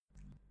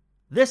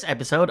This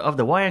episode of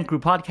the YN Crew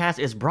podcast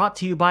is brought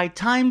to you by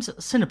Times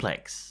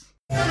Cineplex.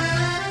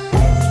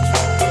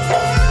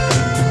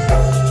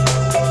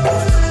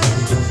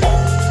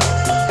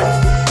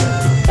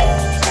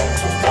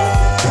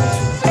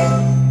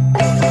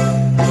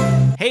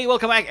 Hey,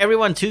 welcome back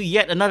everyone to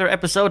yet another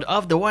episode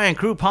of the YN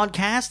Crew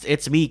podcast.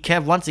 It's me,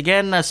 Kev, once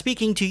again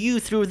speaking to you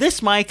through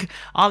this mic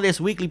on this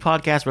weekly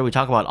podcast where we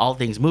talk about all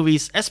things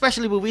movies,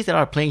 especially movies that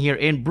are playing here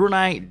in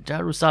Brunei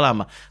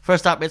Darussalam.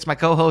 First up, it's my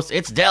co-host,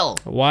 it's Del.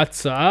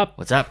 What's up?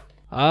 What's up?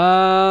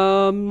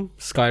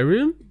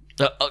 Skyrim?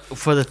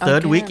 For the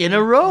third week in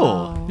a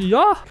row. Oh.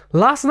 Yeah.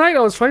 Last night I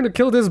was trying to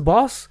kill this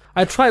boss.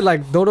 I tried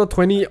like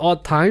 20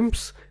 odd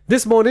times.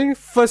 This morning,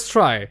 first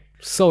try.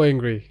 So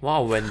angry.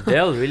 Wow, when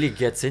Del really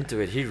gets into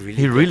it, he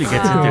really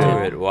gets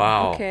into it.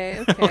 Wow.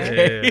 Okay.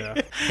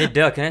 Yeah. Hey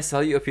Del, can I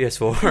sell you a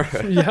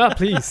PS4? Yeah,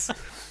 please.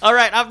 All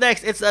right, up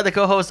next, it's the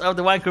co-host of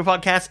the YN Crew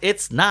podcast,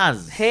 it's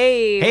Naz.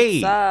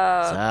 Hey, what's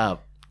up? What's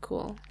up?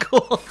 Cool.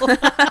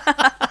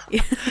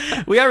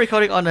 We are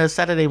recording on a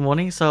Saturday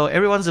morning, so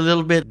everyone's a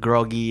little bit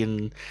groggy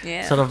and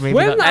Yeah. sort of maybe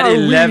When not... At Are we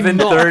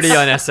 11:30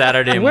 on a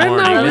Saturday When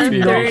morning. are Let's we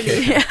be not?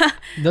 real. Yeah.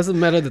 Doesn't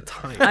matter the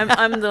time.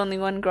 I'm the only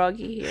one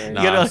groggy here.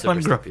 No, You're I'm the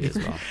one super groggy. sleepy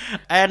as well.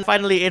 And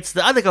finally, it's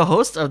the other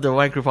co-host of the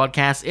YN Crew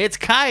podcast, it's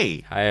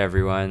Kai. Hi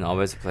everyone,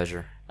 always a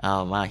pleasure.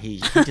 Oh man, he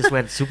just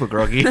went super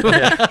groggy for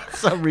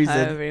some reason.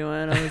 Hi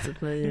everyone, always a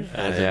pleasure.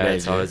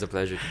 It's always a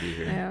pleasure to be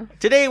here. Yeah.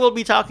 Today we'll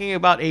be talking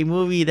about a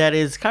movie that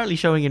is currently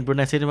showing in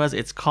Brunei cinemas.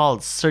 It's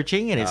called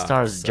Searching, and it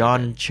stars so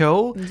John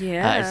Cho.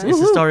 Yeah. It's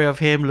the story of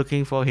him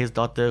looking for his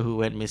daughter who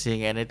went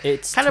missing, and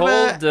It's kind of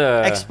told,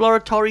 a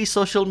exploratory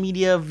social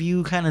media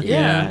view kind of thing.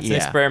 Yeah, it's an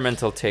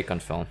experimental take on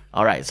film.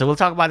 All right, so we'll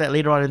talk about that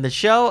later on in the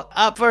show.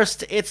 Up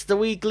first, it's the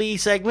weekly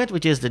segment,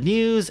 which is the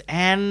news.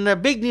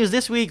 And big news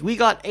this week, we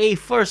got a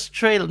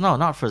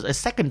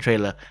second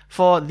trailer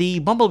for the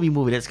Bumblebee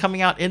movie that's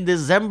coming out in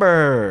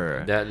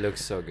December. That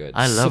looks so good.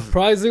 I love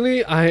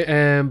Surprisingly, I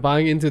am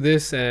buying into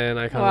this and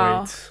I can't Wow.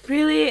 wait.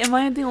 Really? Am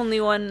I the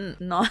only one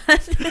not?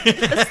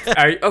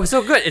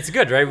 So good. It's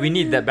good, right? We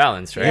need that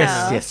balance, right?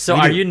 Yeah. Yes. So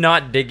we are do. you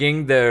not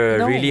digging the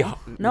No. really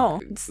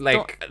No.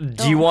 like Don't-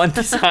 G1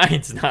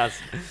 designs? Nas?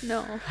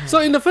 No. So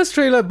in the first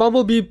trailer,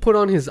 Bumblebee put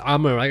on his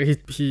armor, right?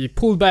 He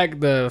pulled back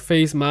the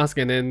face mask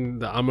and then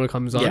the armor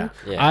comes on.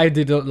 Yeah. I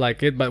didn't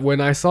like it, but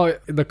when I saw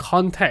the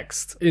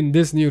context in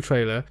this new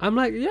trailer, I'm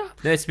like, yeah.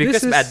 No, it's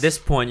because is- at this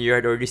point you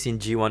had already seen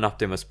G1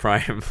 Optimus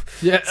Prime.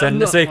 Yeah, so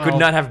it could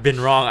not have been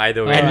wrong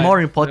either way. And Alright, more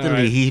importantly,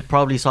 alright. he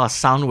probably saw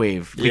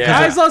Soundwave because, Yeah.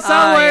 I saw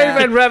Soundwave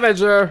yeah. and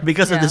Ravager.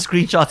 because of the Yeah.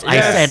 screenshots I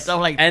Yes. sent. I'm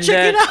like, And check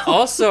then it out.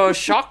 also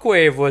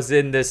Shockwave was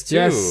in this too.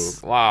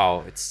 Yes.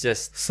 Wow, it's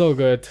just So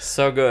good.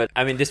 so good.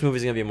 I mean, this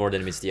movie's gonna be more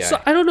than meets the eye. So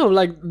I don't know,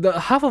 like the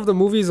half of the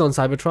movie is on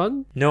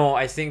Cybertron. No,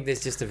 I think this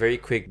is just a very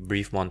quick,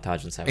 brief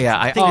montage on Cyberpunk. Yeah,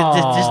 I think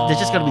there's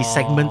just gonna be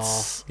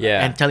segments.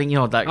 Yeah. And telling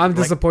that I'm like,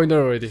 disappointed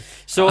already.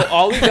 So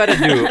all we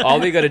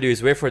gotta do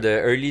is wait for the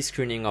early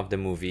screening of the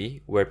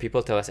movie where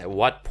people tell us at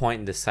what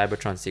point the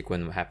Cybertron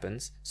sequence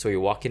happens. So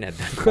you walk in at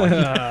that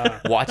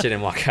point, watch it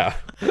and walk out.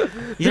 you're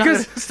not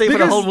because- gonna stay for the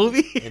because- whole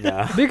movie. You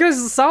know? Because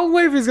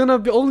Soundwave is gonna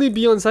only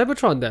be on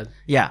Cybertron then.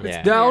 Yeah.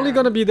 Yeah. They're only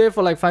gonna be there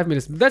for like 5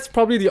 minutes. That's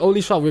probably the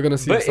only shot we're gonna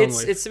see But of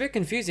Soundwave. it's a bit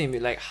confusing.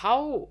 Like,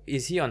 how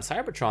is he on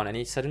Cybertron and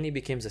he suddenly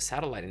becomes a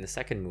satellite in the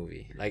second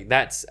movie? Like,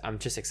 I'm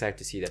just excited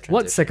to see that transition.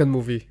 What second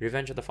movie?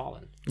 Revenge of the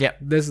Fallen. Yeah.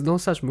 There's no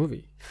such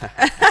movie.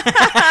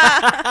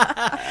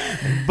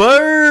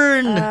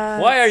 Burn.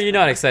 Why are you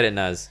not excited,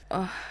 Naz?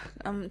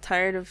 I'm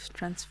tired of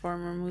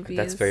Transformer movies.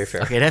 That's very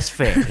fair. Okay, that's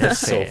fair. That's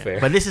So fair. fair.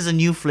 But this is a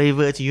new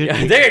flavor. It's unique.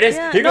 Yeah, there it is.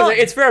 Yeah, Here goes. no.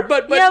 It's fair,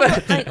 but Yeah,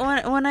 but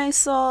like when I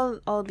saw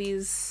all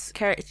these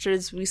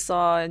characters we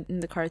saw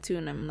in the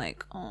cartoon, I'm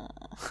like, oh,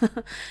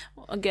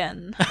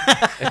 again.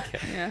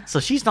 Yeah. So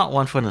she's not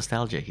one for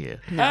nostalgia here.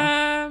 I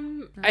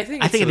think I it's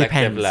think it selective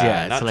depends, lah,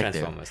 yeah, it's not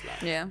selective. Transformers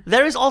lah. Yeah.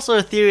 There is also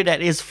a theory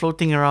that is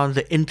floating around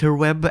the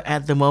interweb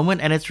at the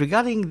moment, and it's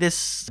regarding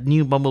this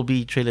new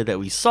Bumblebee trailer that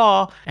we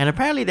saw. And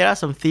apparently, there are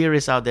some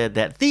theorists out there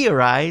that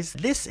theorize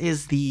this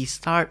is the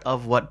start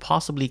of what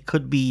possibly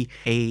could be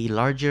a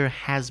larger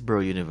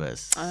Hasbro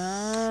universe.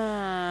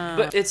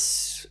 But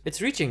it's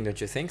reaching, don't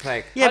you think?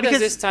 Like, Yeah, how does because-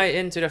 this tie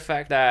into the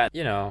fact that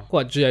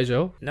What, G.I.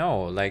 Joe?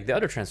 no, like the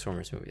other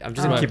Transformers movie? I'm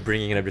just gonna keep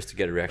bringing it up just to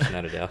get a reaction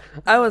out of Dale.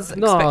 I was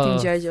No. expecting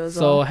G.I. Joe as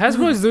So well.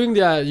 Hasbro is doing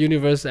their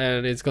universe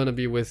and it's gonna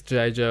be with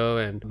G.I. Joe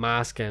and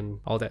Mask and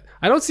all that.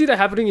 I don't see that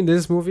happening in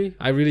this movie.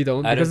 I really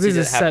don't. I don't because see this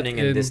that is set happening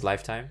in this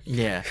lifetime.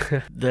 Yeah.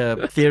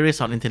 The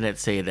theorists on internet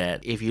say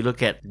that if you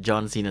look at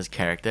John Cena's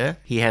character,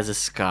 he has a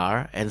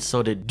scar, and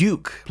so did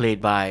Duke,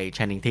 played by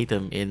Channing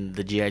Tatum in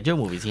the G.I. Joe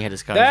movies. He had a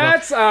scar as well.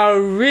 That's a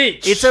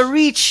reach. It's a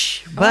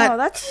reach, but oh,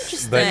 that's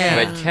interesting.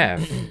 But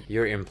Kev,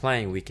 you're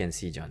implying we can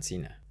see John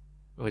Cena.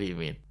 what do you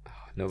mean? Oh,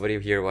 Nobody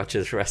here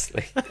watches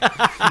wrestling.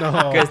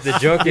 No. Because the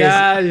joke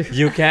Yeah. is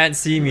you can't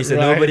see me, so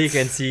Right. nobody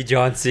can see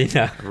John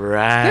Cena.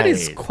 Right. That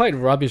is quite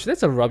rubbish.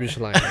 That's a rubbish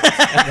line.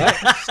 Right?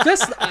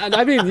 Just,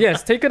 I mean,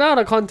 yes, taken out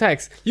of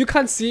context. You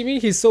can't see me.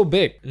 He's so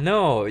big.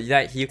 No,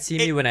 like you see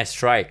me when I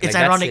strike. it's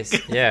like, ironic.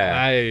 That's yeah.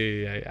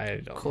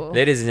 I don't. Cool.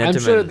 Ladies and I'm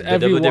gentlemen, sure the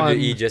everyone-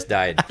 WWE just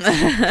died.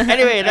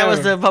 Anyway, that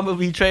was the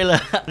Bumblebee trailer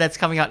that's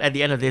coming out at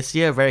the end of this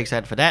year. Very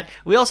excited for that.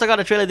 We also got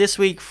a trailer this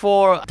week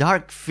for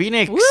Dark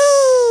Phoenix. Woo!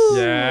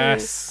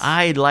 Yes.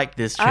 I liked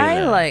this trailer.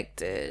 I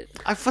liked it.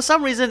 For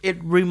some reason,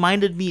 it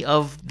reminded me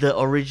of the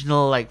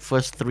original, like,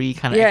 first three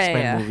kind of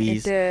X-Men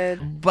movies. It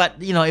did.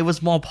 But, you know, it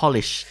was more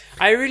polished.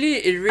 It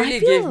really feel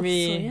gave so,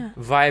 me yeah.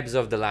 vibes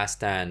of The Last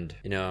Stand,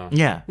 you know.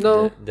 Yeah.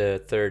 No.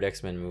 The third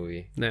X-Men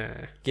movie. Nah.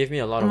 Gave me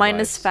a lot of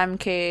Minus vibes.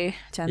 Famke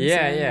Janssen.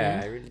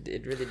 Yeah.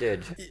 It really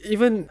did.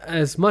 Even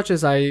as much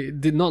as I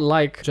did not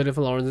like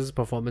Jennifer Lawrence's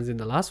performance in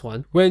the last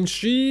one, when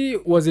she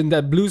was in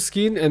that blue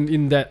skin and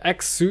in that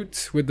X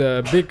suit with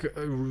the big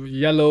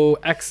yellow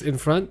X in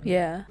front,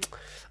 Yeah.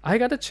 I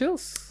got the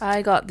chills.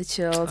 I got the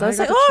chills. I I was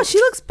got like, the oh, chills. she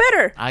looks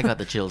better. I got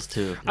the chills,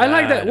 too. I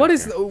like I that.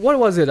 don't What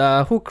was it?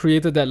 Who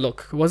created that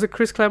look? Was it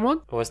Chris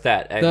Claremont? What's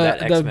that? The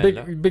That X-Men,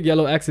 no? big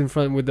yellow X in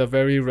front with the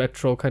very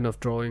retro kind of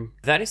drawing.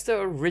 That is the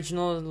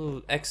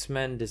original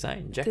X-Men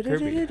design, Jack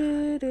Kirby.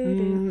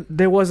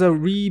 There was a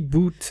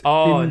reboot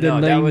Oh in the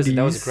no, 90s.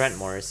 that was Grant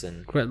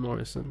Morrison. Grant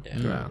Morrison. Yeah,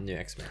 Yeah. new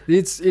X-Men.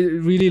 It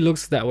really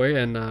looks that way,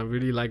 and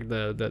really like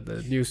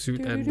the new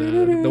suit and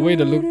the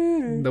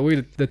way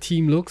the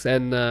team looks,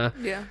 and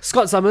Yeah.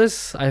 Scott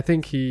Summers. I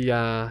think he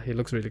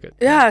looks really good.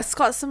 Yeah,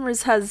 Scott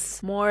Summers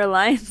has more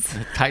lines.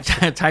 Ty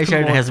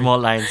Sheridan has more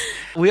lines.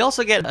 We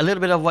also get a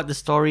little bit of what the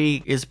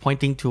story is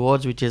pointing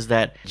towards, which is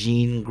that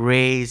Jean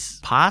Grey's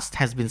past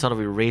has been sort of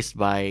erased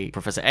by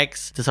Professor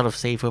X to sort of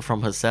save her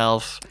from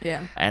herself.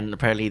 Yeah. And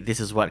apparently this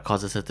is what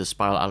causes her to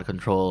spiral out of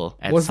control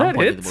at Was some that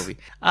point it? in the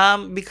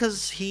movie.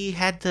 Because he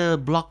had to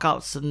block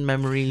out certain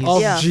memories.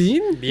 Of Yeah.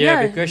 Jean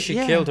Yeah, Yeah, because she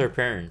yeah. killed her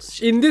parents.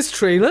 in this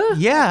trailer.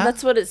 Yeah.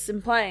 That's what it's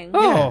implying.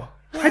 Oh,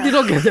 I did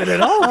not get that at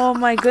all. Oh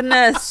my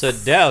goodness. So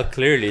Dell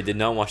clearly did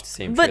not watch the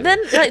same. But trailer.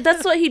 then, like,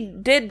 that's what he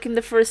did in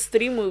the first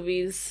three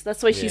movies.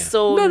 That's why she's Yeah.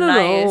 so No.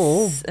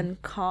 nice and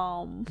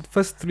calm.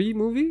 First 3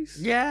 movies?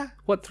 Yeah.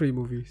 What 3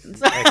 movies?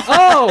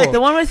 Oh,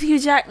 The one with Hugh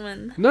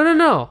Jackman.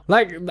 no.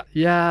 Like,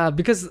 yeah,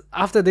 because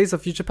after Days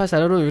of Future Past, I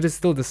don't know if it is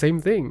still the same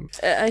thing.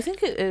 I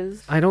think it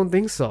is. I don't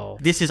think so.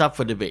 This is up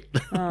for debate.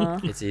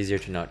 It's easier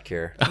to not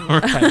care.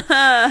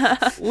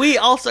 We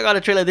also got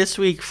a trailer this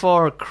week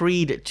for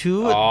Creed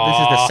 2. This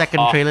is the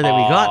second trailer that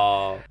we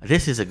got.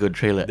 This is a good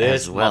trailer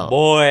This as well. my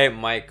boy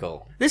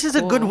Michael. This is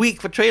a good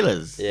week for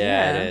trailers. Yeah,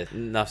 Yeah. it is.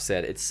 Enough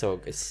said. It's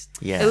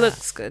Yeah. It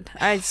looks good.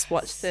 I just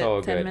watched it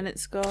So 10 good.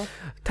 minutes ago.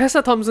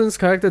 Tessa Thompson's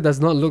character does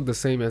not look the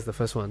same as the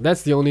first one.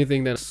 That's the only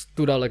thing that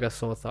stood out like a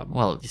sore thumb.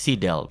 Well, you see,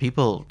 Del,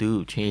 people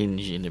do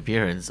change in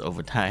appearance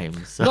over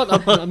time. So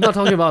I'm not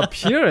talking about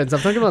appearance. I'm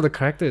talking about the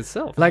character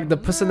itself. Like the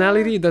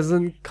personality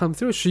doesn't come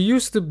through. She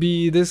used to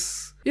be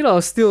this,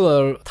 still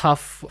a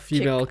tough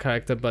female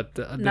character, but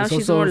Now there's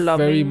she's also more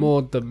very loving.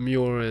 more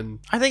demure and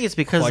I think it's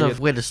because Quiet. of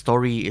where the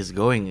story is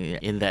going,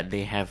 in that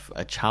they have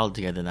a child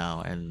together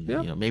now, and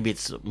Yeah. maybe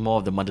it's more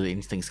of the motherly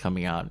instincts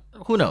coming out.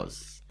 Who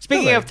knows?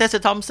 Speaking Okay. of Tessa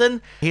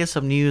Thompson, here's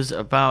some news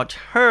about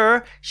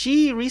her.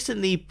 She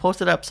recently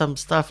posted up some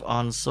stuff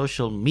on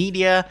social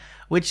media,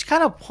 which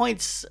kind of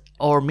points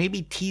or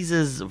maybe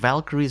teases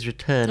Valkyrie's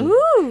return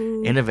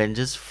Ooh. in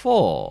Avengers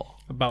 4.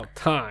 about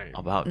time.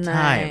 About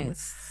time.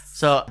 Nice.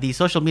 So the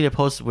social media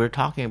posts we're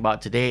talking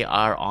about today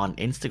are on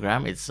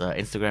Instagram. It's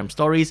Instagram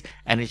stories,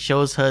 and it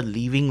shows her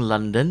leaving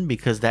London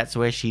because that's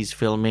where she's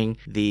filming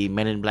the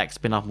Men in Black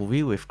spin-off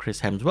movie with Chris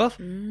Hemsworth.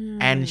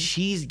 And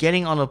she's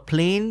getting on a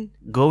plane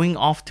going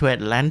off to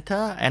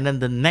Atlanta, and then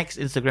the next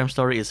Instagram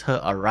story is her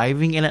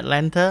arriving in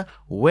Atlanta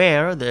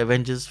where the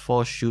Avengers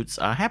 4 shoots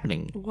are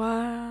happening.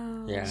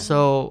 Wow. Yeah.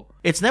 So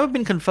it's never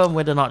been confirmed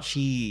whether or not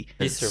she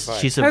survived.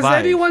 She Has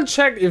survived. anyone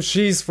checked if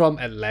she's from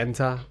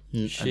Atlanta?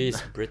 She's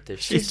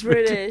British. She's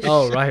British.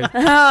 Oh, right.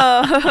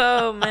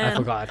 Oh, I man.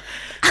 forgot.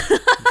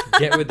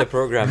 Get with the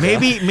program.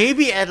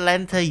 Maybe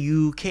Atlanta,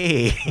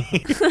 UK.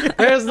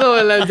 There's no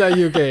Atlanta,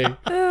 UK.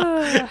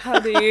 How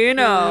do you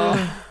know?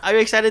 Are you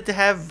excited to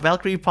have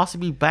Valkyrie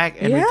possibly back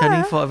and Yeah.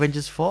 returning for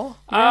Avengers 4?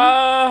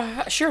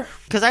 Sure.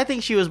 Because I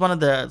think she was one of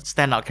the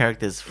standout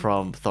characters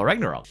from Thor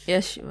Ragnarok.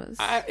 Yes, she was.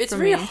 It's For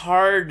very me.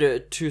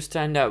 hard to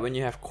stand out when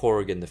you have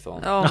Korg in the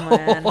film. Oh,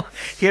 man.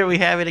 Here we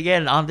have it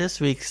again on this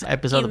week's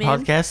episode Amen. of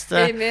the podcast.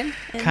 Amen.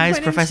 Kai's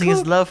professing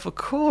his love for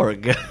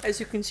Korg. As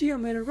you can see,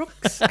 I'm in a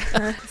rocks.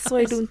 So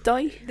I don't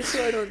die.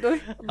 So I don't know.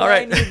 All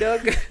right. New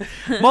dog.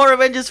 More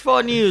Avengers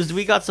 4 news.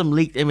 We got some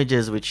leaked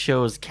images which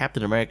shows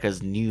Captain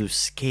America's new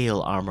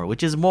scale armor,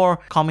 which is more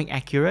comic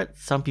accurate,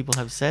 some people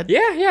have said.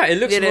 Yeah. It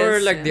looks It more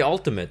is, like yeah. the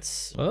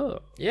Ultimates. Oh,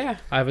 Yeah.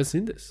 I haven't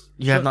seen this.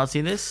 You have not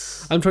seen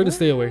this? I'm trying to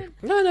stay away.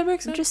 No, that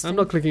makes sense. Interesting. I'm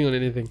not clicking on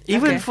anything.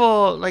 Even Okay.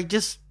 for like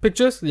just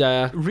Pictures?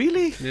 Yeah.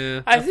 really?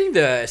 Yeah. I think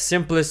the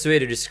simplest way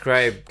to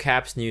describe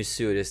Cap's new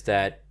suit is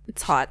that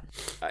It's hot.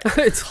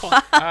 It's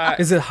hot.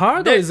 Is it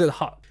hard or is it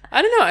hot?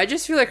 I don't know. I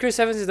just feel like Chris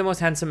Evans is the most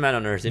handsome man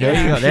on earth. There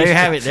you go. There you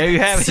have it. There you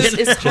have Suit it.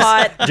 is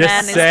hot. Man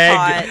Just is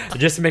sag, hot.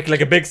 just make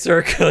like a big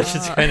circle,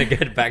 just trying to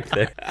get back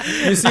there.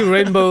 You see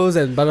rainbows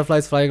and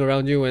butterflies flying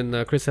around you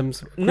when Chris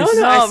Hemsworth. No,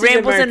 No, I see the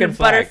rainbows American and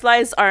flag.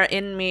 butterflies are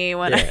in me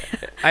when Yeah.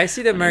 I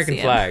see the American see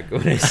him. flag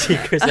when I see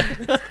Chris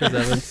Evans. Chris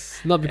Evans.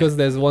 Not because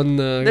there's one.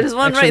 There's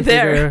one action right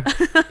there.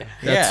 figure.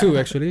 Yeah. Two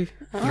actually.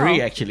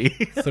 3 actually.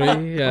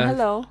 3. Yeah.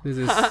 Hello. This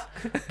is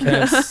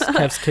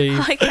Kev's cave.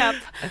 Hi, Cap.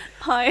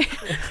 Hi.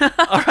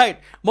 All right,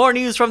 more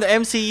news from the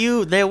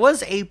MCU. There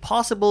was a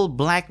possible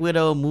Black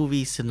Widow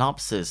movie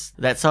synopsis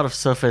that sort of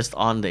surfaced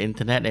on the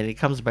internet, and it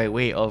comes by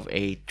way of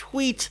a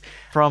tweet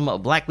from a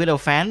Black Widow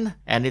fan,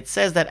 and it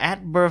says that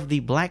at birth, the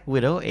Black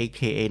Widow,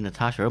 aka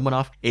Natasha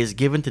Romanoff, is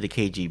given to the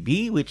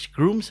KGB, which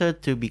grooms her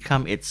to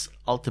become its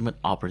ultimate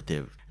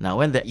operative. Now,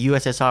 when the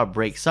USSR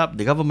breaks up,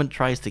 the government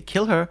tries to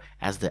kill her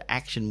as the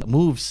action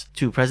moves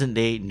to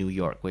present-day New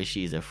York, where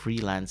she is a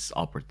freelance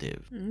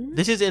operative.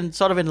 This is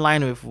sort of in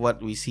line with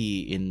what we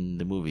see in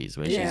the movies,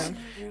 where she's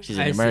in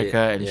I see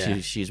America it, and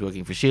yeah. she's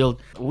working for S.H.I.E.L.D.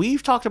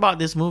 We've talked about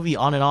this movie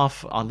on and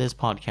off on this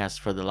podcast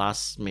for the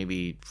last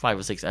maybe 5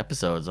 or 6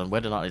 episodes on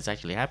whether or not it's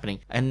actually happening,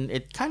 and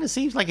it kind of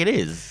seems like it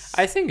is.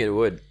 I think it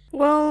would.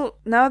 Well,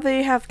 now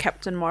they have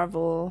Captain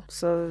Marvel,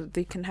 so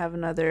they can have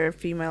another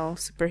female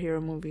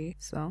superhero movie.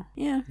 So,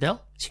 yeah. Del?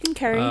 She can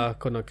carry.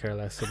 Could not care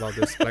less about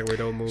this Black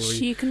Widow movie.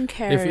 She can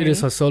carry. If it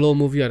is a solo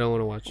movie, I don't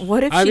want to watch.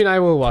 What if I she- mean, I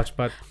will watch,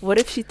 but What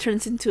if she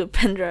turns into a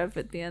pen drive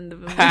at the end of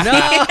a movie?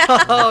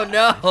 No,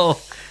 no.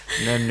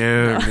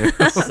 No.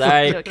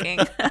 Psych. Joking.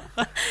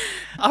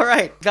 All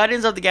right,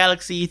 Guardians of the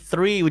Galaxy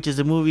 3, which is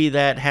a movie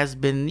that has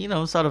been,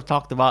 sort of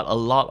talked about a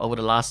lot over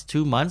the last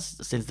 2 months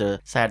since the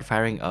sad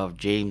firing of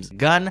James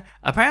Gunn.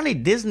 Apparently,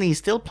 Disney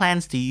still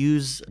plans to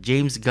use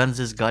James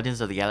Gunn's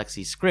Guardians of the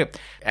Galaxy script,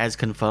 as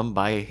confirmed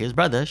by his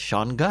brother,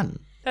 Sean Gunn.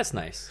 That's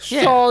nice.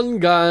 Yeah. Sean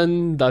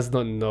Gunn does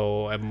not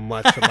know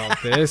much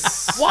about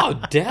this. Wow,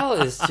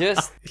 Dell is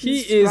just... He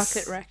He's is.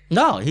 Rocket Wreck.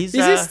 No, he's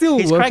Is he still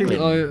he's working?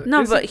 Craiglin.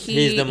 No, is but he-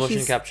 He's the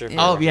motion capture.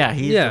 Oh, yeah,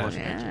 he's Yeah. the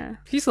motion capture. Yeah.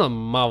 He's not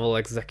Marvel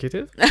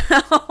executive.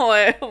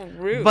 Oh,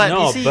 rude. But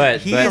No, you see,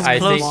 but he is I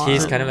close think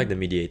he's to- kind of like the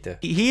mediator.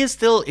 He is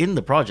still in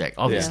the project,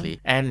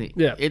 obviously, and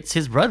Yeah. it's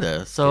his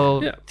brother,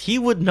 so Yeah. he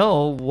would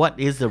know what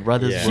is the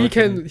brother's Yeah.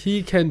 working.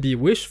 He can be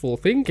wishful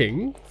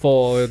thinking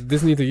for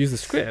Disney to use the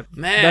script.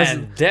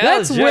 Man, Dell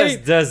that's just way-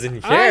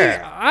 doesn't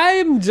care.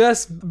 I'm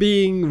just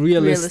being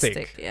realistic.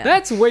 Realistic, yeah.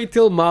 Let's wait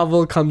till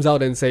Marvel comes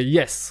out and say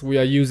yes, we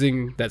are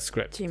using that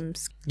script.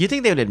 James. You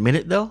think they would admit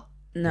it though?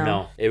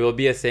 No. It will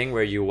be a thing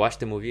where you watch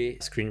the movie,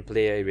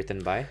 screenplay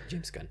written by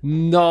James Gunn.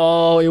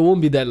 No, it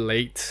won't be that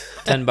late.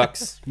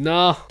 $10.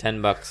 No,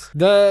 $10.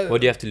 the What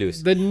do you have to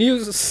lose? the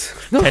news.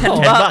 No,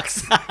 $10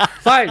 bucks.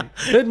 fine.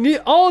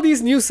 All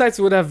these news sites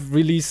would have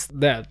released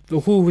that.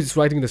 Who is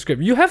writing the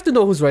script? You have to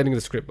know who's writing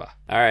the script, bah.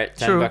 All right,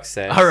 $10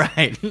 says All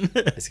right.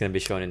 it's gonna be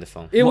shown in the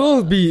film. It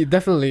will be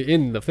definitely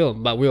in the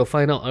film, but we'll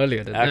find out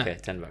earlier than Okay,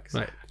 that. $10.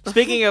 Right.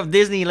 Speaking of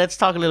Disney, let's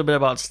talk a little bit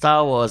about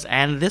Star Wars.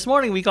 And this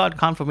morning we got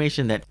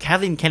confirmation that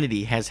Kathleen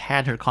Kennedy has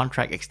had her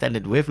contract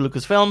extended with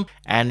Lucasfilm,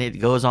 and it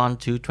goes on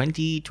to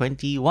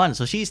 2021.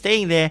 So she's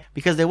staying there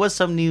because there was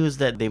some news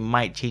that they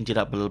might change it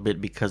up a little bit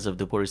because of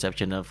the poor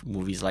reception of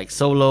movies like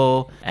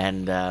Solo,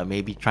 and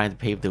maybe trying to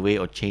pave the way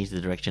or change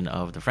the direction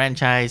of the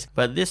franchise.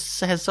 But this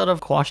has sort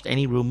of quashed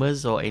any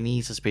rumors or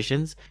any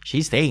suspicions.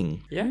 She's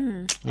staying.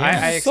 Yeah. Yeah.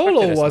 I expected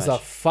Solo as was a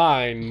much.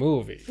 fine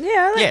movie. Yeah,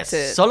 I liked Yes,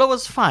 it. Solo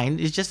was fine.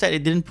 It's just that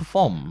it didn't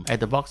perform at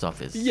the box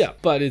office. Yeah,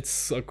 but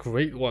it's a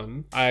great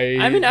one.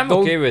 I mean, I'm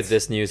don't- okay with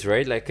this news,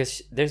 right? Like,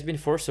 cause there's been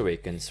Force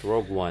Awakens,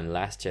 Rogue One,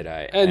 Last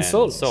Jedi, And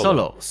Solo.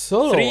 Solo.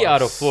 Solo 3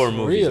 out of was 4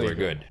 movies really were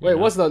good. Wait, you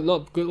know? what's the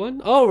not good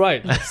one? Oh,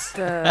 right.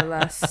 The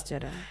Last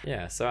Jedi.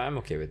 Yeah, so I'm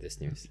okay with this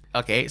news.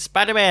 Okay,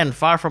 Spider-Man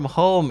Far From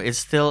Home is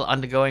still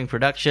undergoing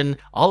production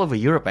all over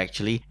Europe,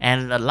 actually.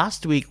 And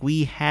last week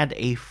we had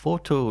a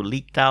photo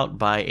leaked out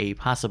by a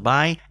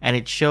passerby, and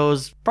it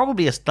shows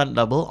probably a stunt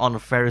double on a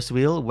Ferris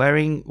wheel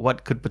wearing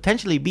what could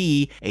potentially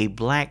be a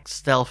black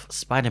stealth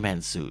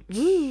Spider-Man suit.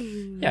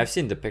 Yeah, I've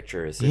seen the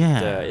pictures.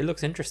 Yeah. It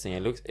looks interesting.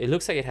 It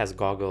looks like it has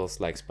goggles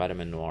like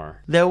Spider-Man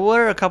Noir. There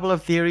were a couple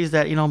of theories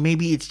that,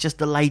 maybe it's just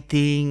the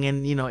lighting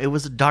and, it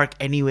was dark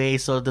anyway,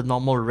 so the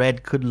normal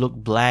red could look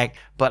black.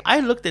 But I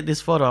looked at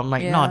this photo, I'm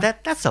like, no, Yeah.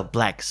 that's a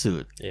black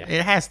suit. Yeah.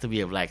 It has to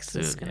be a black It's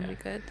suit. gonna be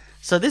good.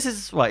 So this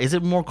is what? Is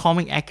it more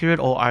comic accurate,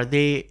 or are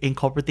they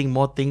incorporating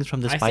more things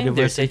from the I think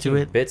they're Spider-Verse into taking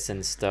it? bits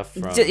and stuff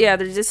from Yeah,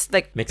 they're just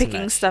like mix and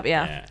picking match. stuff.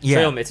 Yeah.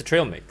 Yeah. It's a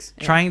trail mix.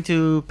 Trying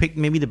to pick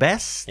maybe the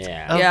best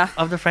Yeah. of, Yeah.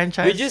 of the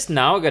franchise? We just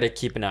now gotta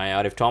keep an eye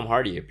out if Tom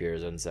Hardy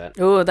appears on set.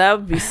 Oh, that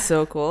would be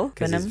so cool.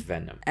 Because it's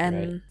Venom. Venom. And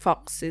right?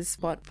 Fox is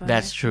bought by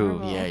That's true.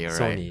 Marvel. Yeah, you're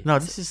Sony. right. No,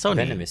 this is Sony.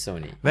 Venom is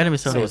Sony. Venom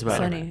is Sony So as well.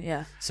 Sony,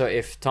 yeah. So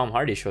if Tom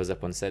Hardy shows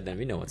up on set, then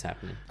we know what's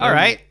happening. All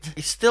right.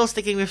 Still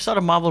sticking with sort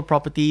of Marvel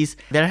properties,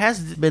 there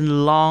has been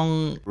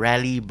long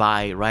rally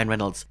by Ryan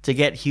Reynolds to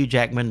get Hugh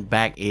Jackman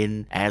back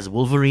in as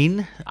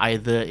Wolverine,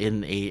 either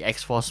in a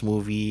X-Force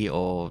movie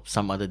or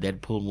some other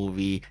Deadpool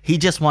movie. He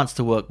just wants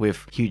to work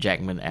with Hugh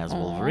Jackman as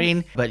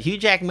Wolverine. But Hugh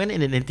Jackman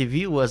in an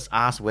interview was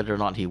asked whether or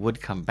not he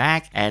would come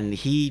back, and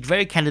he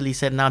very candidly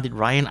said, now did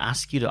Ryan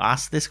ask you to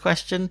ask this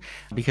question?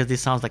 Because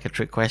this sounds like a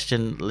trick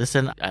question.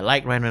 Listen, I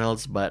like Ryan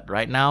Reynolds, but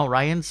right now,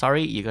 Ryan,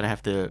 sorry, you're gonna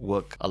have to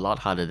work a lot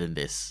harder than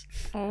this.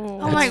 I'm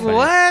like, funny.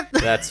 what?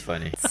 That's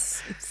funny.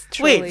 It's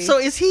Wait, truly- so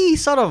is he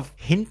sort of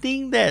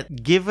hinting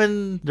that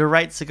given the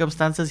right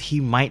circumstances, he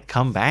might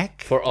come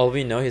back? For all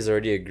we know, he's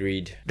already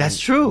agreed. That's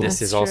And true. This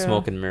That's is all true.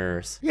 smoke and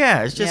mirrors.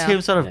 Yeah, it's just Yeah.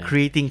 him sort of Yeah.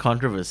 creating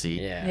controversy.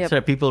 Yeah. Yep. So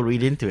that people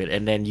read into it,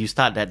 and then you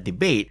start that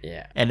debate.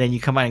 Yeah. And then you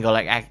come out and go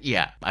like,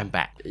 yeah, I'm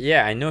back.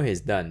 Yeah, I know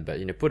he's done, but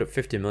put a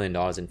 $50 million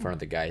in front of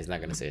the guy, he's not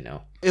gonna say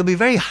no. It'll be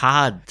very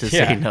hard to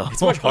say no.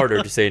 It's much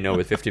harder to say no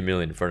with $50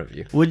 million in front of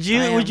you. Would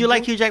you? I Would you am.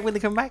 like Hugh Jackman to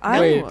come back? I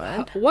Wait,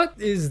 would. what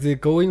is the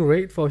going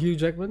rate for Hugh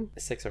Jackman?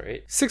 6 or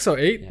 8. 6 or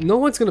 8? No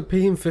one's gonna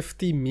pay him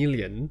 50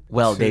 million.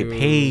 Well, they to-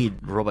 paid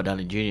Robert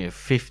Downey Jr.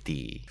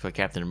 $50 for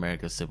Captain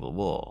America: Civil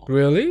War.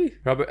 Really?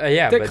 Robert,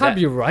 yeah, That but can't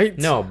be right.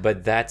 No,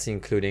 but that's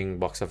including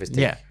box office.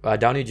 Yeah.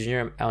 Downey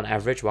Jr. on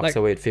average walks Like-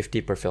 away at 50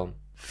 per film.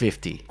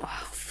 50.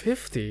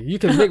 50. You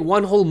can make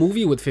one whole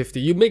movie with 50.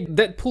 You make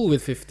Deadpool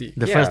with 50.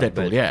 The Yeah, first Deadpool,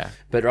 but- yeah.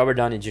 But Robert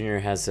Downey Jr.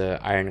 has a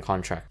iron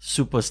contract.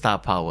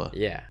 Superstar power.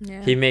 Yeah.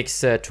 Yeah. He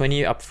makes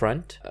 20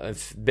 upfront, a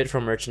bit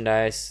from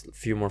merchandise, a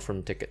few more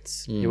from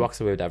tickets. He walks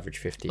away with average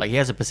 50. Like he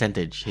has a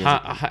percentage. He has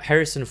a-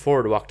 Harrison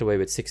Ford walked away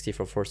with 60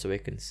 for Force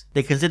Awakens.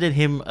 they considered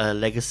him a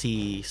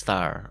legacy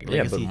star. Yeah, but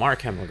Legacy-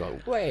 Mark Hamill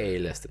got way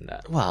less than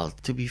that. Well,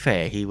 to be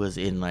fair, he was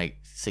in like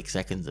 6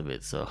 seconds of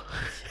it, so.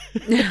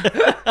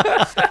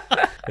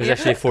 It was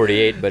actually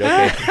 48, but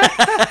okay.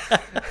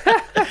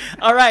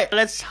 All right,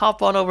 let's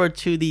hop on over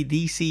to the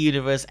DC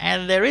universe.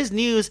 And there is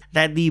news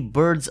that the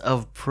Birds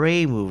of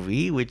Prey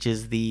movie, which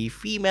is the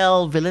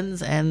female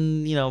villains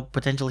and,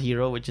 potential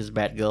hero, which is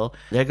Batgirl,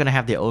 they're going to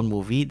have their own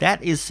movie.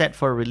 That is set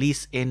for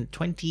release in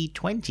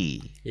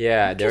 2020.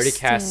 Yeah, they already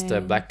cast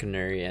Interesting. Black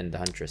Canary and the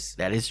Huntress.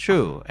 That is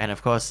true. And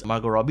of course,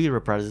 Margot Robbie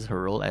reprises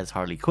her role as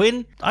Harley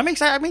Quinn. I'm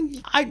excited. I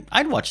mean,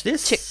 I'd watch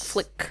this. Chick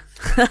flick.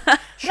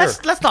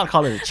 Let's not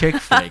call it a chick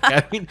flick.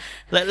 I mean,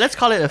 let's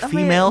call it a I mean,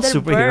 female they're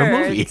superhero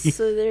birds, movie.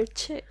 So they're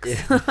chicks.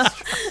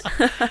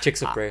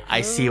 Chicks of Prey.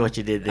 I see what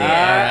you did there.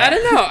 I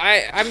don't know.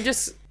 I'm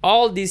just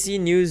all DC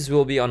news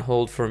will be on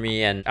hold for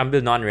me, and I'm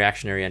the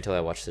non-reactionary until I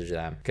watch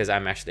Shazam because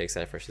I'm actually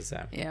excited for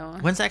Shazam. Yeah.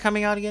 When's that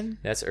coming out again?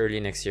 That's early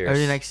next year.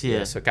 Early next year.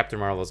 Yeah, so Captain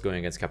Marvel is going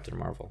against Captain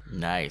Marvel.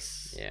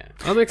 Nice. Yeah.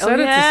 I'm Oh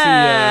excited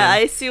yeah,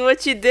 to I see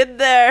what you did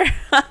there.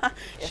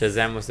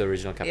 Shazam was the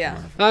original Captain Yeah.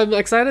 Marvel. see. I'm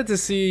excited to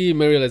see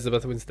Mary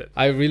Elizabeth Winstead.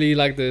 I really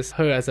like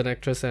her as an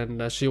actress,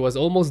 and she was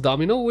almost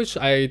Domino, which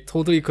I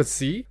totally could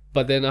see.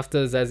 But then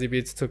after Zazie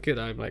Beetz took it,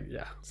 I'm like,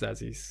 yeah,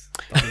 Zazie's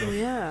Domino.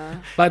 Yeah.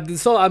 But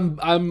so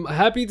I'm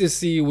happy to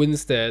see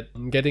Winstead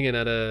getting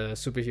another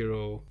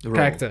superhero Role.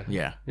 character.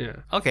 Yeah. Yeah.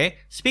 Okay.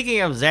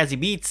 Speaking of Zazie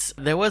Beetz,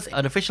 there was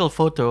an official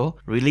photo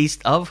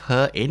released of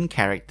her in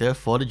character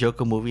for the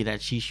Joker movie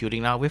that she's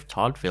shooting now with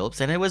Todd Phillips,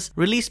 and it was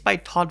released by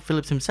Todd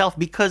Phillips himself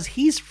because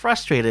he's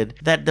frustrated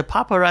that the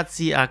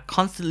paparazzi are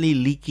constantly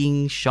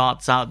leaking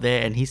shots out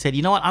there, and he said,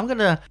 you know what, I'm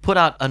gonna put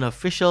out an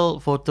official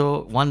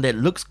photo, one that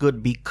looks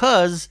good,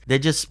 because they're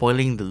just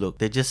spoiling the look.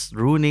 They're just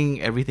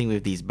ruining everything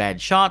with these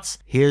bad shots.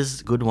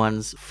 Here's good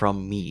ones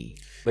from me.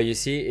 But you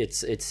see, it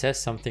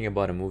says something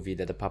about a movie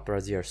that the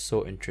paparazzi are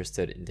so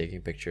interested in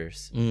taking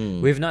pictures.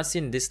 We've not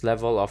seen this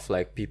level of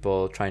like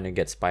people trying to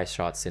get spy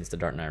shots since The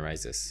Dark Knight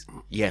Rises.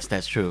 Yes,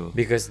 that's true.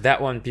 Because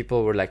that one,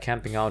 people were like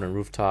camping out on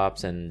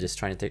rooftops and just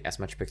trying to take as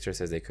much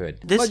pictures as they could.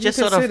 This But you just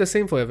can sort say of the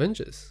same for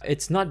Avengers.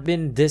 It's not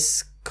been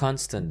this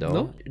constant though.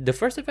 No? The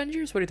first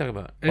Avengers? What are you talking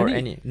about? Or Any-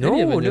 any? any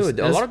No, Avengers. a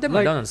There's lot of them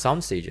like are done on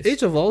sound stages.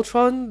 Age of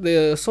Ultron,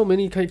 there so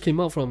many came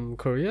out from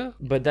Korea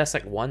But that's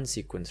like one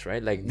sequence,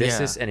 right? Like this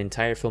Yeah. is an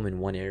entire film in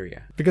one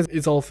area. because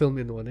it's all filmed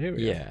in one area.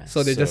 Yeah.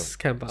 So they just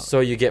camp out. So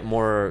you get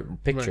more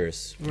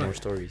pictures, more Right.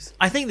 stories.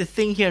 I think the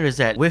thing here is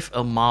that with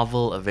a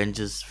Marvel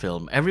Avengers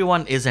film,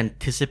 everyone is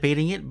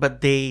anticipating it,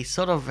 but they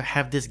sort of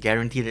have this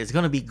guarantee that it's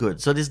going to be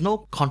good. So there's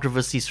no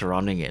controversy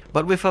surrounding it.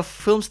 But with a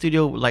film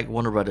studio like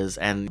Warner Brothers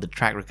and the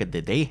track record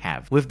that they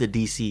have with the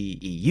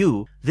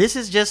DCEU, this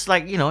is just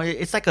like,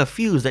 it's like a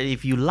fuse that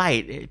if you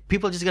light,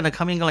 people are just going to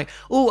come in and go like,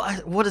 oh,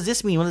 what does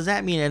this mean? What does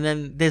that mean? And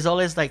then there's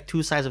always like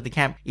two sides of the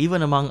camp.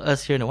 Even among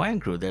us here in the Wine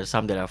Crew, there's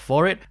some that are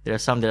for it. There are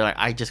some that are like,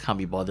 I just can't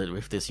be bothered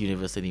with this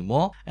universe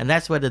anymore. And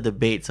that's where the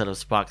debate sort of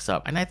sparks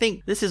up. And I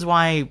think this is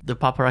why the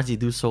paparazzi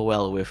do so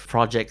well with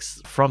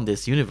projects from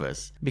this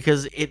universe,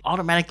 because it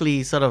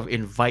automatically sort of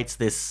invites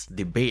this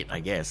debate, I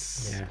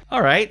guess. Yeah.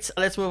 All right,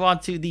 let's move on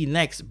to the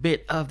next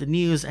bit of the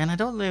news. And I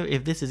don't know if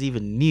if this is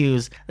even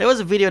news. There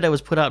was a video that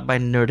was put out by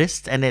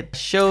Nerdist, and it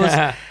shows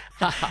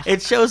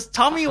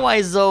Tommy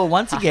Wiseau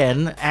once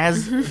again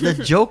as the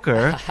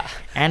Joker,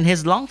 and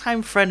his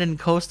longtime friend and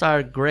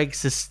co-star Greg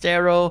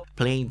Sestero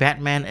playing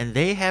Batman, and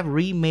they have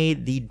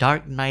remade the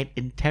Dark Knight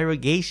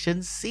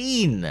interrogation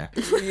scene.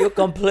 You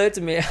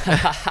complete me.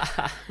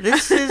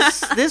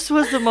 This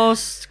was the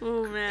most,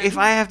 Oh man. if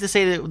I have to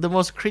say, the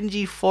most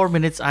cringy 4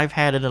 minutes I've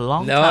had in a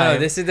long No, time.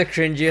 this is the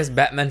cringiest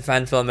Batman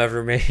fan film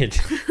ever made.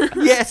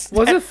 Yes,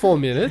 Was it 4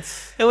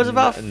 minutes? it was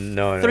about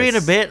No, 3 and a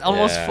it's- bit,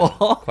 almost yeah,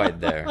 4. Quite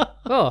there.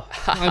 Oh,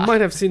 I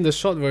might have seen the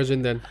short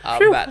version then.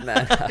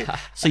 Batman.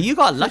 So you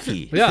got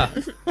lucky. Yeah.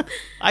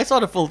 I saw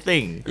the full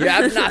thing. You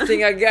have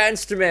nothing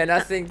against me.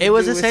 Nothing. To It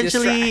was do with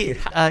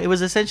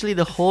your essentially strike.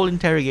 the whole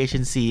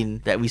interrogation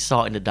scene that we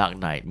saw in The Dark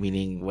Knight,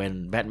 meaning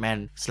when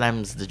Batman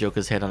slams the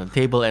Joker's head on the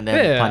table and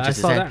then Yeah, punches I his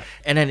saw head, that.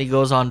 and then it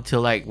goes on to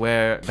like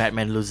where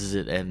Batman loses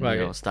it and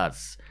Right.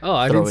 starts Oh,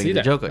 I didn't throwing see the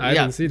that. Joker. I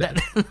didn't see that.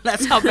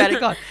 That's how bad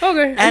it got.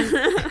 Okay.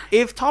 And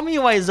if Tommy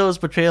Wiseau's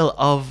portrayal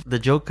of the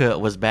Joker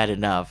was bad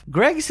enough,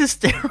 Greg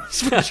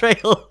Sestero's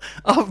portrayal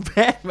of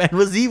Batman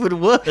was even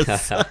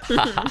worse.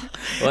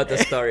 What a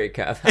story,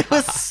 Cap. It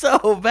was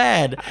so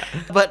bad,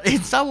 but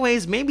in some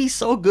ways maybe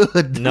so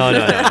good. No.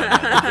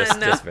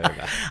 Just very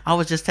bad. I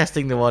was just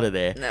testing the water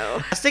there.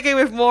 No. Sticking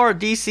with more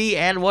DC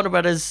and Warner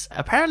Brothers.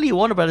 Apparently,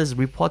 Warner Brothers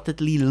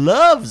reportedly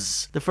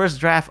loves the first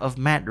draft of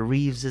Matt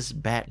Reeves'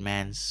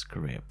 Batman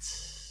script.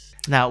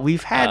 Now,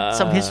 we've had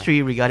some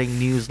history regarding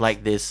news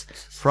like this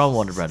from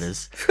Warner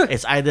Brothers.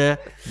 It's either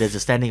there's a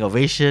standing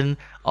ovation,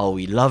 or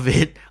we love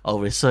it, or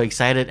we're so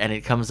excited and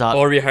it comes out.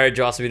 Or we hired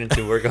Joss Whedon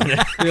to work on it.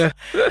 Yeah.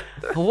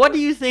 What do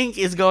you think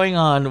is going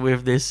on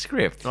with this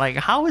script? Like,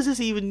 how is this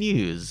even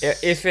news?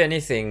 If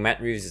anything,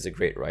 Matt Reeves is a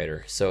great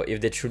writer. So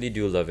if they truly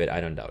do love it,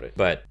 I don't doubt it.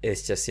 But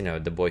it's just,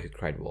 the boy who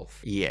cried wolf.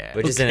 Yeah.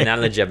 Which is an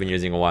analogy I've been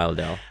using a while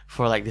now.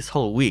 For like this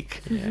whole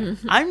week.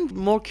 I'm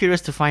more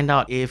curious to find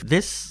out if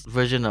this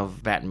version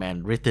of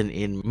Batman written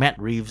in Matt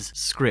Reeves'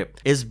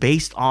 script is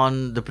based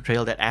on the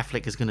portrayal that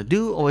Affleck is going to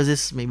do, or is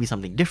this maybe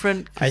something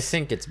different? I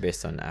think it's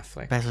based on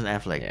Affleck. Based on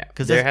Affleck. Yeah,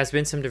 Because there has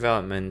been some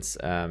developments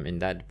in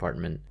that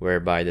department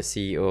whereby the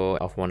CEO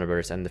of Warner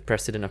Bros. And the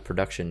president of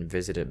production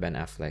visited Ben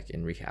Affleck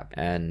in rehab.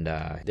 And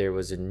there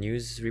was a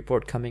news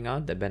report coming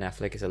out that Ben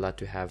Affleck is allowed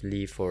to have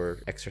leave for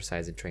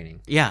exercise and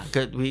training. Yeah,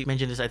 'cause we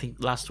mentioned this, I think,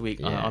 last week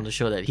Yeah. on the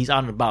show, that he's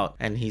out and about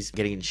and he's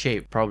getting in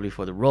shape probably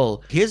for the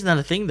role. Here's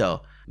another thing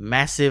though.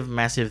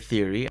 Massive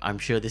theory. I'm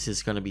sure this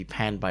is going to be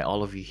panned by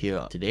all of you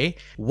here today.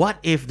 What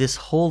if this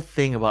whole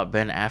thing about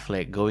Ben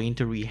Affleck going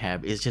into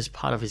rehab is just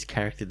part of his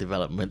character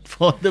development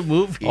for the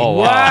movie? Oh,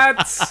 wow.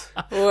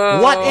 What?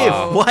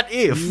 Whoa. What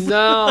if?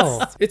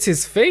 No. It's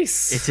his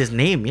face. It's his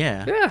name,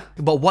 yeah. Yeah.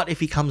 But what if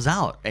he comes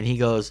out and he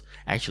goes,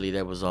 actually,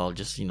 that was all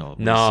just, No.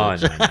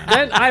 research."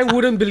 Then I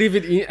wouldn't believe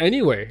it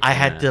anyway. I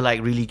had to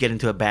like really get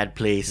into a bad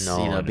place,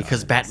 No,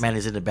 because Batman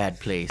is in a bad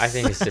place. I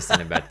think it's just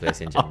in a bad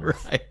place in general.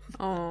 Right.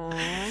 Oh.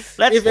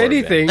 Let's If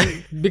anything,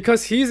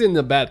 because he's in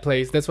a bad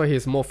place, that's why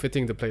he's more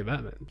fitting to play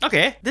Batman.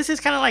 Okay, this is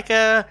kind of like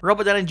a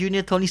Robert Downey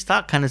Jr., Tony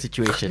Stark kind of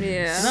situation.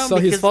 Yeah. You know, So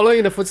he's because- following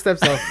in the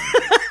footsteps of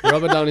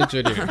Robert Downey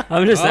Jr.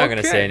 I'm just not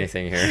going to Okay. say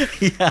anything here.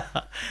 Yeah.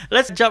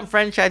 Let's jump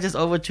franchises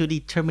over to the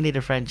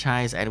Terminator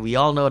franchise, and we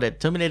all know that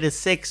Terminator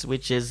 6,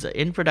 which is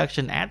in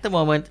production at the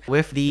moment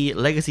with the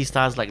legacy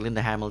stars like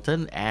Linda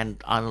Hamilton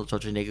and Arnold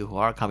Schwarzenegger who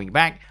are coming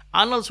back.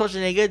 Arnold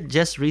Schwarzenegger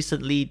just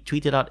recently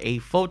tweeted out a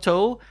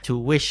photo to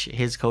wish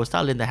his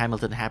co-star Linda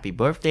Hamilton happy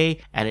birthday,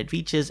 and it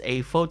features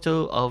a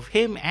photo of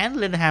him and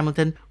Linda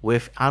Hamilton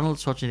with Arnold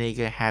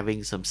Schwarzenegger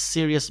having some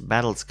serious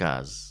battle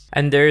scars.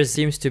 And there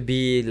seems to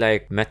be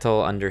like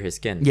metal under his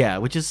skin. Yeah,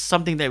 which is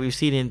something that we've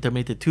seen in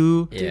Terminator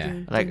 2. Yeah.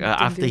 Like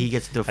after he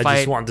gets into a I fight.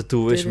 just wanted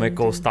to wish my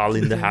co-star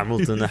Linda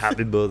Hamilton a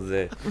happy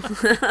birthday.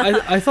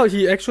 I thought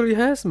he actually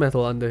has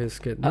metal under his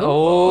skin. No?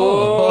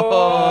 Oh!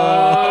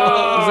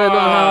 Is that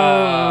not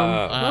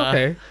how?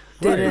 Okay.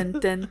 Right. Dun,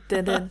 dun,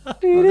 dun, dun.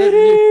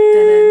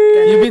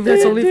 You mean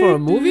that's only for a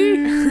movie?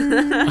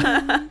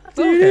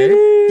 Okay.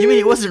 You mean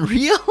it wasn't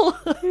real?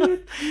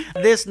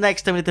 This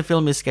next Terminator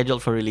film is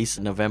scheduled for release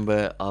in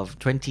November of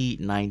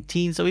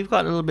 2019, so we've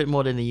got a little bit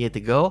more than a year to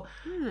go.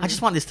 I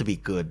just want this to be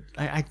good.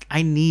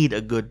 I need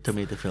a good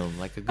Terminator film,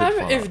 like a good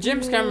follow-up. If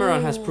James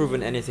Cameron has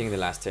proven anything in the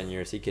last 10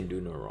 years, he can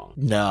do no wrong.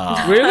 No.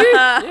 Really?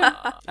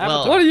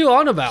 Well, What are you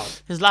on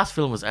about? his last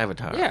film was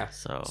Avatar. Yeah.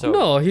 So, So-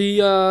 No,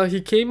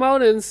 he came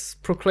out and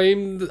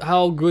proclaimed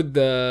how good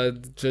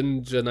the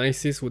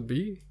Genesis would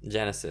be.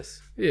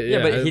 Genesis.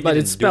 Yeah, but he but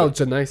didn't it's spelled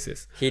do it.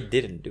 Genesis. He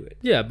didn't do it.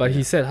 Yeah, but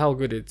he said how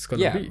good it's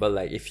gonna Yeah, be. but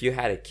like if you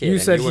had a kid You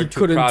and said you he weren't too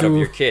couldn't proud of do-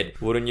 your kid,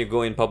 wouldn't you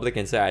go in public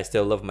and say, I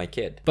still love my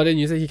kid? But then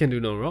you said he can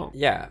do no wrong.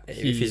 Yeah, if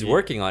he's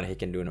working on it, he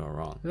can do no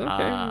wrong.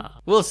 Okay.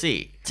 we'll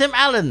see. Tim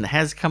Allen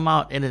has come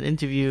out in an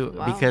interview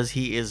Wow. because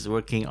he is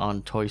working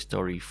on Toy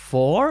Story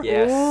 4.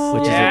 Yes.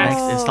 Which is the Yes.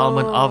 next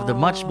installment of the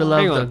much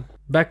beloved Hang on.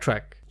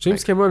 Backtrack.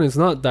 James Cameron is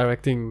not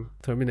directing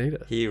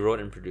Terminator. He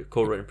wrote and produced,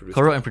 co-wrote and produced.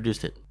 co-wrote and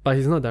produced it. But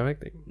he's not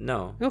directing.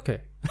 No.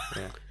 Okay.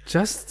 Yeah.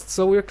 Just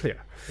so we're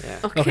clear. Yeah.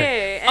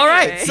 Okay. All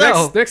right, anyway.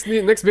 so-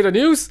 Next bit of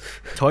news.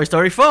 Toy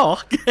Story 4,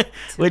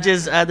 which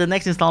is the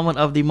next installment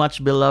of the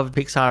much beloved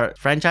Pixar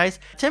franchise.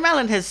 Tim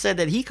Allen has said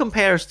that he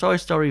compares Toy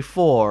Story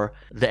 4,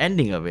 the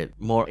ending of it,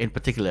 more in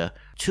particular,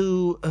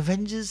 to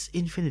Avengers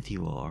Infinity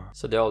War.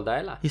 So they all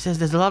die lah. He says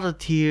there's a lot of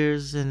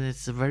tears and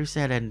it's a very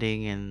sad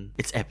ending and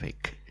it's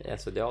epic. Yeah,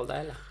 so they all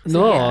die lah.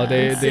 No,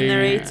 they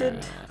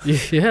Incinerated.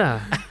 yeah.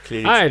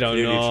 I don't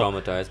clearly know.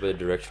 traumatized by the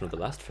direction of the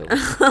last film.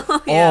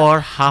 Or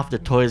half the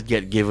toys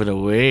get given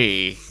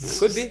away.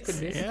 Could be.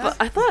 But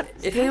I thought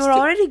It they has were to-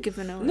 already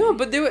given away. No,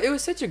 but it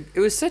was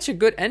such a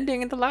good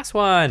ending in the last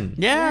one.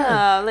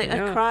 Yeah. Yeah, like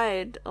Yeah. I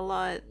cried a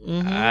lot.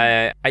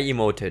 I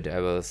emoted. I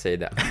will say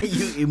that.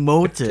 You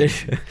emoted.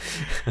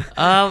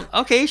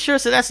 Okay, sure.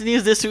 So that's the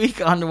news this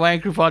week on the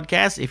Wine Crew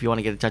podcast. If you want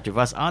to get in touch with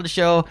us on the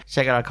show,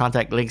 check out our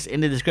contact links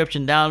in the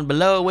description down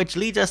below, which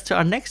leads us to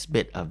our next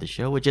bit of the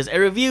show, which is a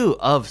review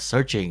of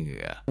Searching.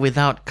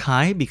 Without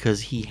Kai,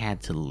 because he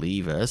had to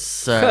leave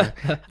us to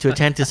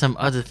attend to some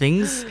other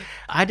things.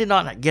 I did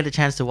not get a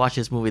chance to watch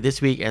this movie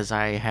this week as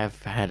I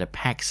have had a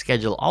packed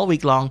schedule all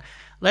week long.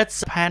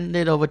 Let's hand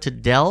it over to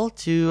Del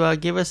to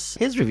give us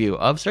his review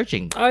of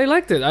Searching. I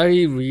liked it. I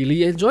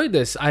really enjoyed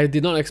this. I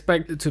did not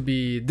expect it to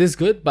be this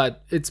good,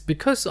 but it's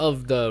because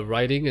of the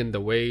writing and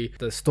the way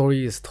the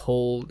story is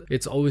told.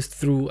 It's always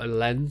through a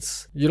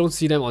lens. You don't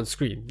see them on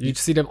screen. You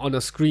see them on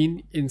a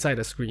screen inside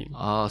a screen.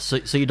 So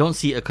you don't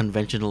see a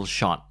conventional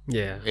shot.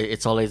 Yeah.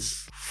 It's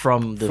always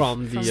from the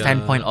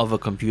standpoint of a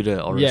computer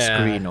or a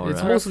screen or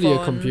it's a... mostly a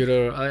phone.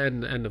 computer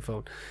and the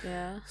phone.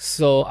 Yeah.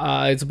 So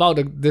it's about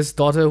this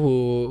daughter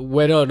who,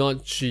 whether or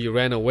not she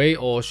ran away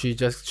or she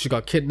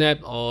got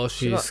kidnapped or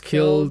she's got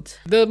killed. killed.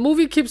 The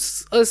movie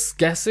keeps us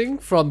guessing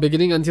from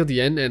beginning until the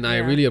end, and I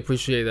Yeah. really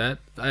appreciate that.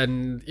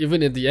 And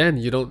even at the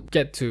end, you don't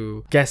get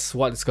to guess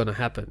what's gonna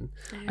happen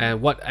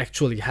and what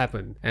actually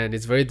happened. And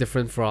it's very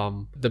different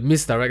from the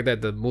misdirect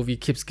that the movie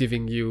keeps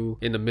giving you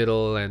in the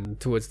middle and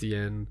towards the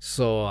end.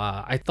 So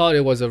I thought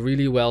it was a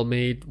really well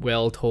made,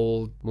 well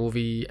told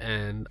movie,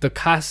 and the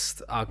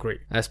cast are great,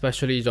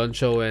 especially John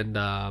Cho and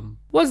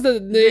what's the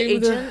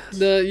name? agent?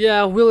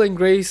 Will and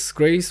Grace.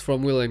 Grace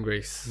from Will and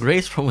Grace.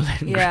 Grace from Will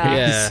and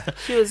Yeah. Grace.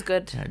 She was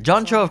good.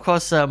 John Cho, of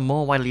course,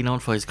 more widely known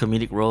for his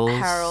comedic roles.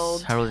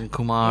 Harold. and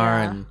Kumar.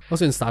 Yeah. And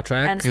Also in Star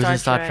Trek. And he was in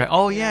Star Trek.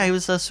 Oh, yeah, yeah. he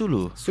was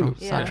Sulu. From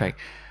Star Yeah. Trek.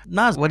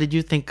 Naz, what did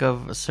you think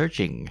of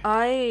Searching?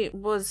 I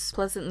was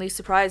pleasantly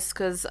surprised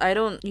because I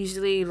don't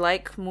usually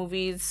like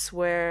movies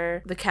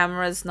where the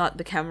camera is not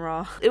the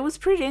camera. It was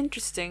pretty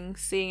interesting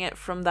seeing it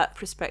from that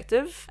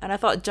perspective. And I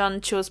thought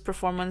John Cho's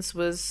performance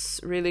was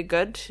really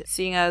good,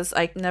 seeing as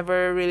I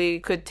never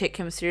really could take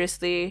him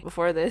seriously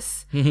before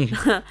this.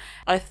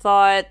 I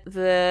thought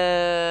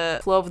the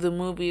flow of the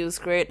movie was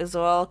great as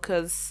well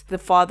because the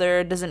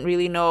father doesn't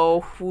really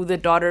know who the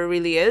daughter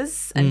really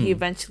is. And he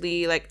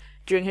eventually,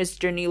 during his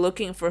journey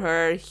looking for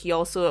her, he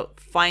also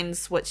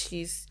finds what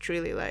she's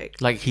truly like.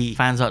 Like, he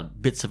finds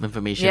out bits of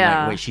information. Yeah.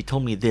 Like, wait, she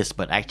told me this,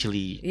 but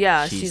actually,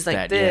 Yeah, she's like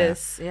that,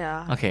 this.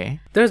 Yeah. Okay.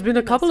 There's been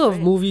a couple of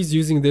great. movies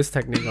using this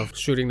technique of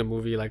shooting the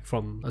movie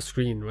from a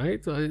screen,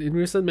 right? In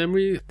recent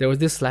memory, there was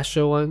this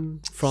slasher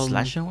one from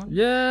Slasher one?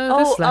 Yeah,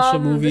 this slasher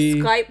movie.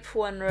 The Skype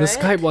one, right? The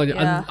Skype one,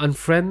 Yeah.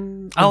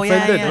 Unfriended, Oh,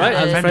 yeah, right?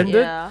 yeah, Unfriended.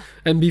 Yeah.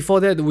 And before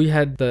that, we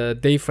had the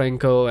Dave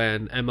Franco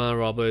and Emma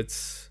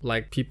Roberts,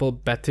 people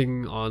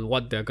betting on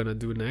what they're gonna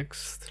do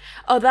next.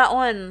 Oh, that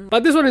one.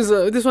 But this one is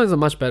a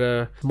much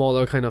better,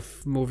 smaller kind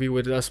of movie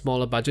with a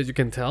smaller budget, you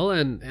can tell,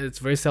 and it's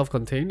very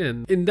self-contained.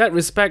 And in that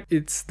respect,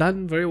 it's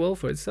done very well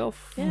for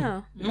itself.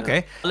 Yeah.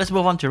 Okay. Let's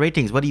move on to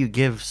ratings. What do you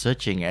give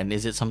Searching? And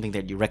is it something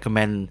that you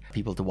recommend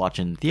people to watch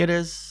in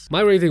theaters?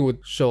 My rating would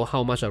show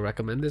how much I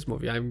recommend this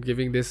movie. I'm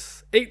giving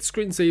this 8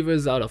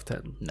 screensavers out of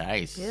 10.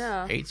 Nice.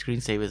 Yeah. 8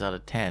 screensavers out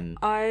of 10.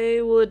 I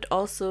would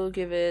also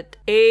give it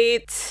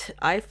 8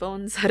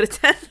 iPhones out of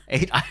 10.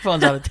 8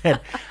 iPhones out of 10.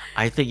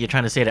 I think you're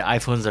trying to say that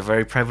iPhones are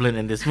very prevalent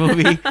in this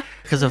movie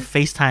because of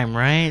FaceTime,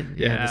 right?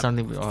 Yeah,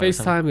 something. or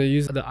FaceTime, they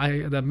use the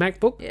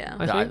MacBook. Yeah.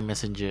 I The think.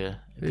 iMessenger.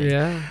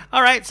 Yeah.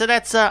 All right, so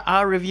that's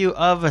our review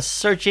of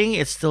Searching.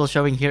 It's still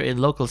showing here in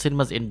local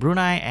cinemas in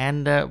Brunei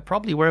and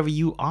probably wherever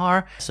you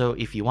are. So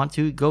if you want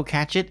to, go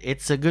catch it.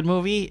 It's a good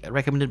movie,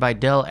 recommended by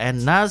Del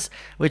and Naz,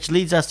 which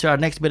leads us to our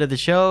next bit of the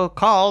show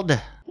called...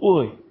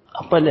 Oi,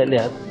 apa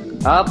lihat-lihat?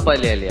 Apa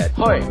lihat-lihat?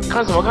 Hoi,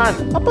 kan semua kan?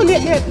 Apa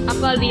lihat-lihat?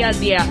 Apa lihat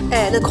dia?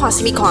 那看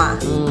什么看？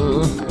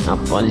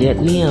 Apa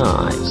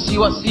lihat-lihat? Si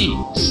what si?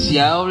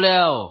 Xiao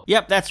liao.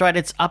 Yep, that's right.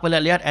 It's Apa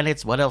Liat Liat, and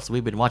it's what else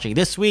we've been watching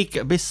this week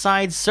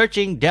besides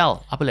Searching.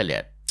 Del, Apa Liat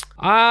Liat.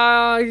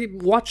 I'm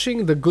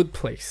watching The Good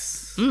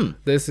Place.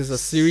 This is a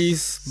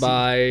series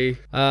by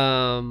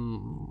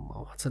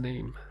what's her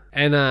name?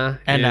 Anna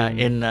And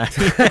in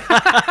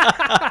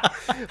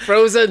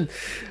Frozen.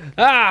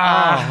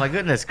 Oh my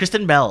goodness,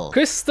 Kristen Bell.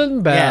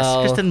 Kristen Bell.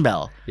 Yes, Kristen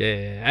Bell.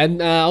 Yeah,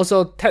 and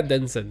also Ted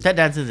Danson. Ted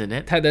Danson's in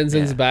it. Ted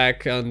Danson's Yeah.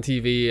 back on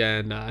TV,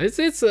 and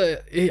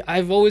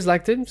I've always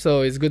liked him,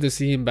 so it's good to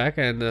see him back,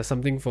 and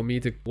something for me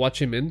to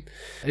watch him in.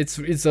 It's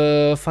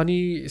a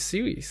funny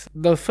series.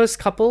 The first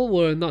couple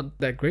were not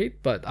that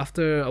great, but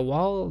after a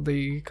while,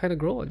 they kind of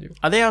grow on you.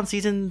 Are they on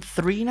season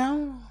 3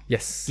 now?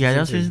 Yes. Yeah,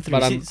 they're on season 3.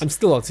 But I'm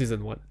still on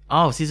season 1.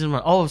 Oh, season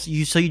 1. Oh, so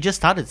you just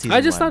started season 1.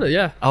 I just started,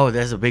 yeah. Oh,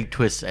 there's a big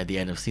twist at the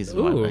end of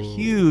season 1. A Ooh.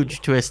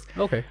 huge twist.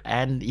 Okay.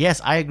 And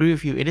yes, I agree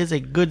with you. It is a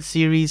good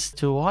series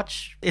to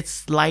watch.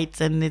 It's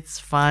light and it's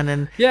fun,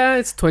 and Yeah,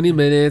 it's 20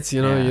 minutes,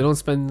 you know, Yeah. you don't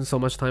spend so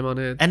much time on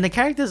it. the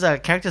characters are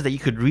characters that you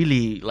could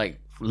really like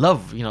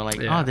love. You know, like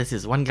Yeah. oh, this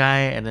is one guy,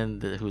 and then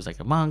who's like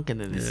a monk,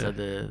 and then this Yeah.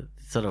 other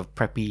sort of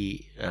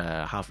preppy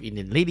half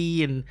Indian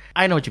lady, and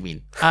I know what you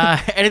mean.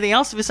 Anything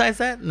else besides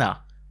that? No.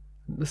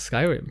 The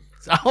Skyrim.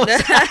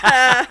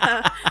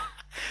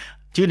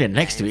 Tune in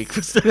next week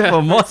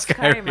for more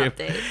Skyrim Skyrim.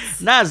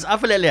 updates. Naz,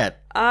 apa lihat?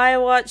 I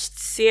watched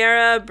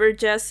Sierra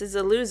Burgess is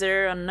a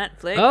Loser on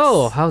Netflix.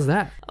 Oh, how's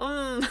that?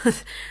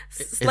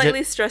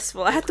 Slightly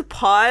stressful. I had to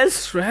pause.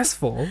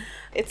 Stressful.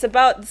 It's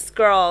about this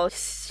girl.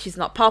 She's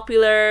not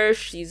popular.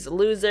 She's a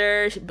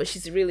loser, but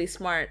she's really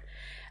smart.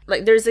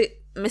 Like there's a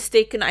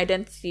mistaken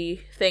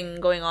identity thing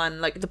going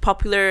on. Like the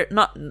popular,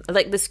 not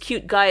like this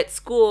cute guy at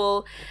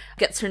school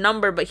gets her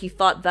number, but he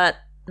thought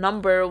that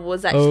number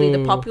was actually the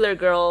Oh. popular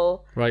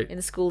girl Right. in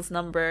the school's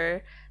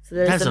number. So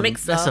there's That's a a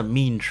mix that's a up.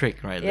 mean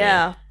trick right there.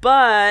 Yeah,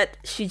 but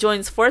she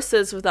joins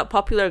forces with that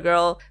popular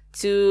girl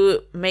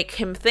to make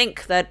him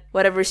think that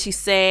whatever she's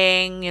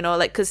saying, you know,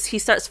 like, because he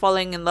starts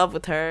falling in love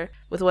with her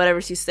with whatever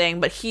she's saying,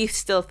 but he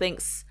still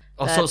thinks.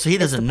 Oh, that so he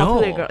it's the doesn't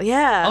popular know. girl.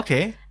 Yeah.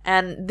 Okay.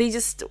 And they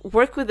just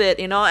work with it,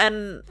 you know,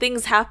 and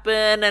things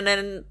happen, and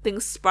then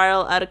things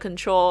spiral out of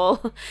control,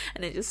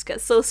 and it just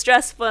gets so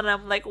stressful. And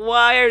I'm like,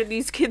 why are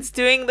these kids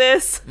doing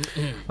this?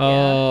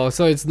 Oh,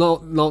 so it's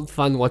not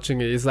fun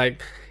watching it. It's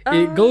like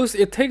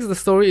it takes the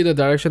story in a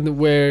direction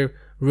where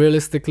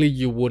realistically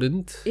you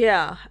wouldn't.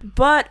 Yeah,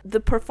 but the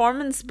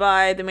performance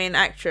by the main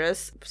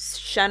actress,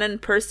 Shannon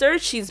Purser,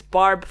 she's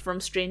Barb from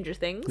Stranger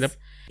Things. Yep.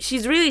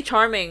 She's really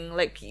charming.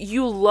 Like,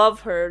 you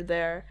love her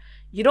there.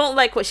 You don't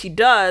like what she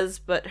does,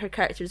 but her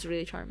character is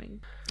really charming.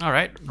 All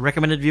right.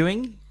 Recommended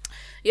viewing?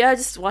 Yeah,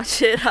 just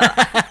watch it.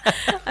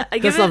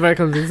 That's not very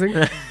convincing.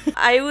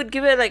 I would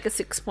give it like a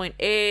 6.8,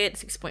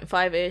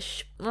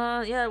 6.5-ish.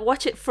 Yeah,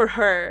 watch it for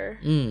her.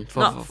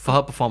 For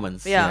her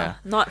performance. Yeah,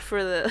 not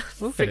for the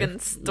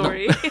friggin'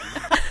 story.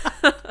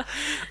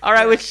 All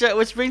right,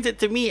 which brings it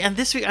to me. And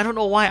this week, I don't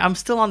know why, I'm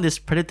still on this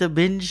Predator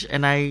binge,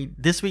 and I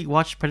this week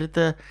watched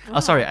Predator.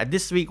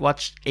 This week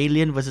watched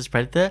Alien vs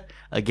Predator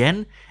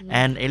again,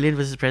 and Alien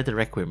vs Predator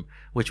Requiem,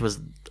 which was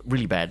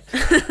really bad.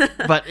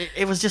 But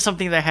it was just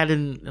something that I had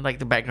in like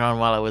the background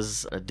while I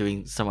was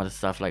doing some other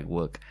stuff like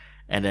work,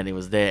 and then it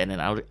was there, and then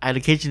I'd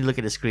occasionally look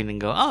at the screen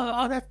and go,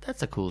 oh,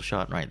 that's a cool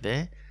shot right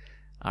there.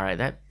 All right,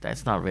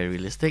 that's not very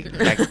realistic.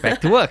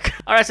 Back to work.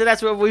 All right, so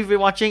that's what we've been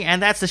watching,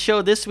 and that's the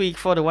show this week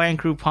for the Wayang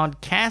Crew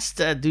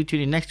podcast. Do tune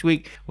in next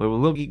week, where we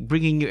will be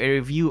bringing you a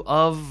review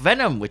of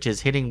Venom, which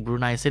is hitting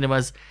Brunei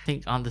cinemas, I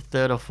think, on the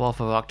 3rd or 4th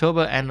of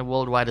October, and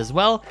worldwide as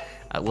well.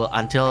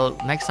 Until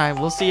next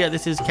time, we'll see you.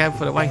 This is Kev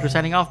for the Wayang Crew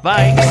signing off.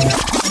 Bye.